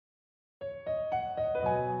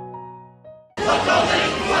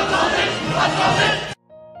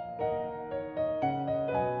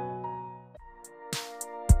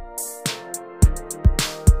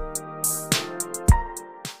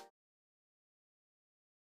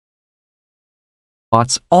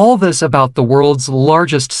All this about the world's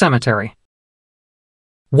largest cemetery.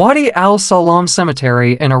 Wadi Al-Salam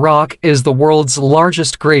Cemetery in Iraq is the world's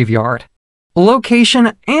largest graveyard.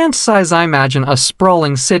 Location and size imagine a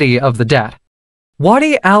sprawling city of the dead.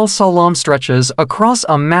 Wadi Al-Salam stretches across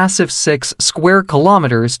a massive 6 square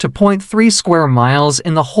kilometers to 0.3 square miles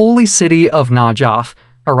in the holy city of Najaf,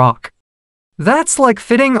 Iraq. That's like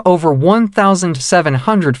fitting over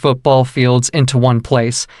 1,700 football fields into one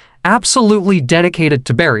place, absolutely dedicated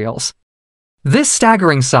to burials. This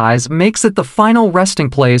staggering size makes it the final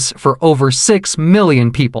resting place for over 6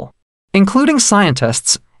 million people, including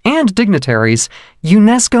scientists and dignitaries.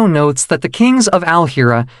 UNESCO notes that the kings of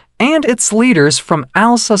Al-Hira and its leaders from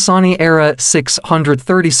Al-Sasani era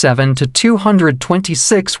 637 to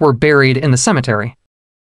 226 were buried in the cemetery.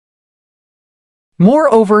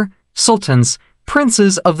 Moreover, sultans,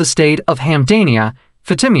 princes of the state of Hamdania,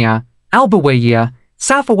 Fatimiyya, Al-Buwayhiya,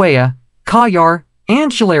 Safawiya, Qajar,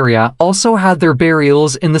 and Jalaria also had their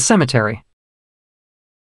burials in the cemetery.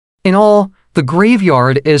 In all, the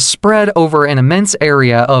graveyard is spread over an immense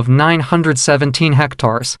area of 917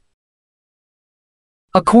 hectares.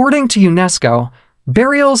 According to UNESCO,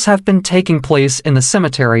 burials have been taking place in the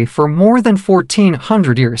cemetery for more than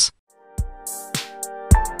 1,400 years.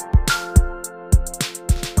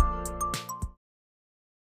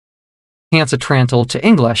 Hence a translation to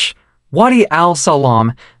English, Wadi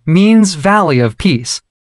Al-Salam means Valley of Peace.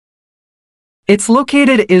 Its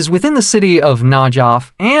located is within the city of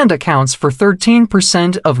Najaf and accounts for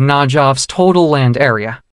 13% of Najaf's total land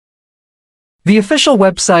area. The official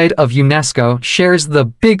website of UNESCO shares the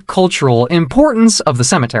big cultural importance of the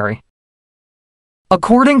cemetery.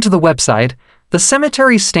 According to the website, the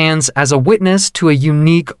cemetery stands as a witness to a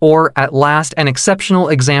unique or, at last, an exceptional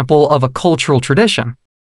example of a cultural tradition.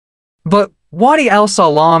 But Wadi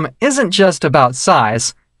Al-Salam isn't just about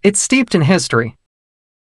size, it's steeped in history.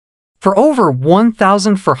 For over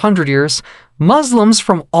 1,400 years, Muslims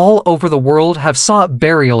from all over the world have sought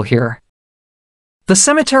burial here. The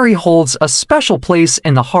cemetery holds a special place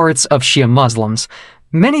in the hearts of Shia Muslims,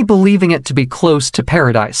 many believing it to be close to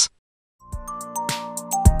paradise.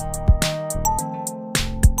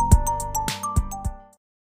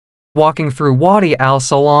 Walking through Wadi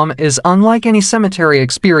Al-Salam is unlike any cemetery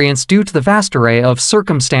experience due to the vast array of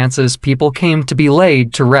circumstances people came to be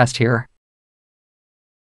laid to rest here.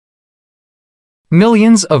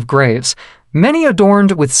 Millions of graves, many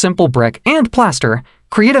adorned with simple brick and plaster,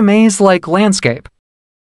 create a maze-like landscape.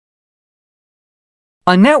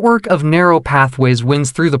 A network of narrow pathways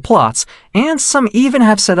winds through the plots, and some even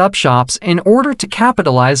have set up shops in order to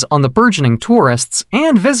capitalize on the burgeoning tourists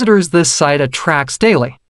and visitors this site attracts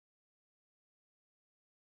daily.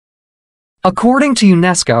 According to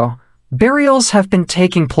UNESCO, burials have been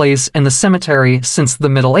taking place in the cemetery since the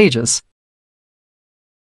Middle Ages.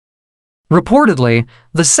 Reportedly,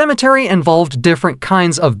 the cemetery involved different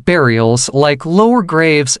kinds of burials like lower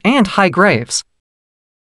graves and high graves.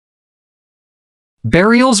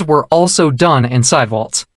 Burials were also done inside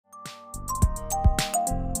vaults.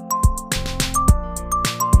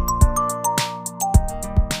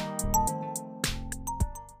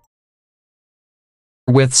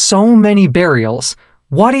 With so many burials,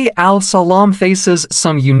 Wadi Al-Salam faces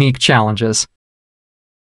some unique challenges.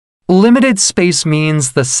 Limited space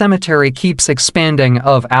means the cemetery keeps expanding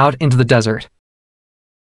out into the desert.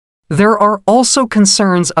 There are also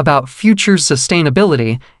concerns about future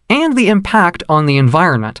sustainability and the impact on the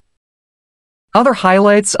environment. Other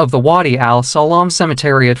highlights of the Wadi Al-Salam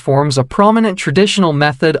cemetery: it forms a prominent traditional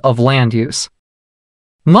method of land use.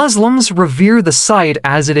 Muslims revere the site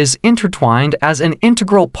as it is intertwined as an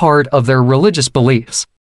integral part of their religious beliefs.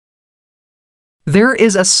 There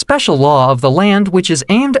is a special law of the land which is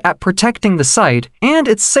aimed at protecting the site and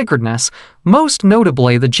its sacredness, most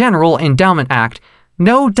notably the General Endowment Act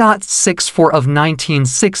No. 64 of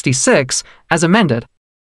 1966, as amended,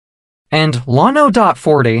 and Law No.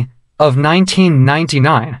 40 of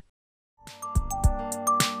 1999.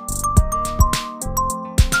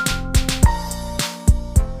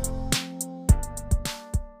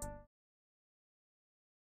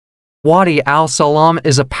 Wadi Al-Salam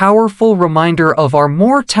is a powerful reminder of our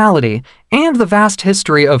mortality and the vast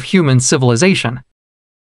history of human civilization.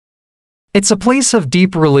 It's a place of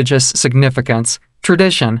deep religious significance,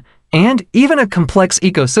 tradition, and even a complex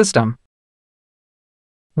ecosystem.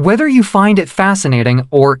 Whether you find it fascinating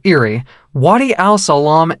or eerie, Wadi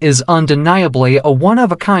Al-Salam is undeniably a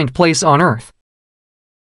one-of-a-kind place on Earth.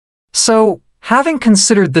 So, having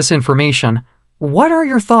considered this information, what are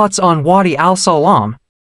your thoughts on Wadi Al-Salam?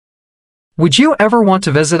 Would you ever want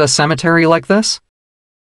to visit a cemetery like this?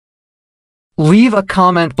 Leave a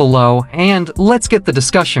comment below and let's get the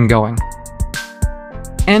discussion going.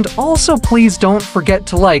 And also please don't forget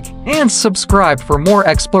to like and subscribe for more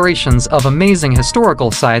explorations of amazing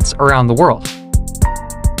historical sites around the world.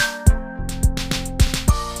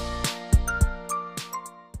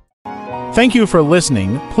 Thank you for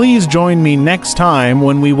listening. Please join me next time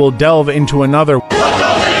when we will delve into another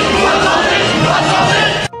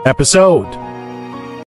episode.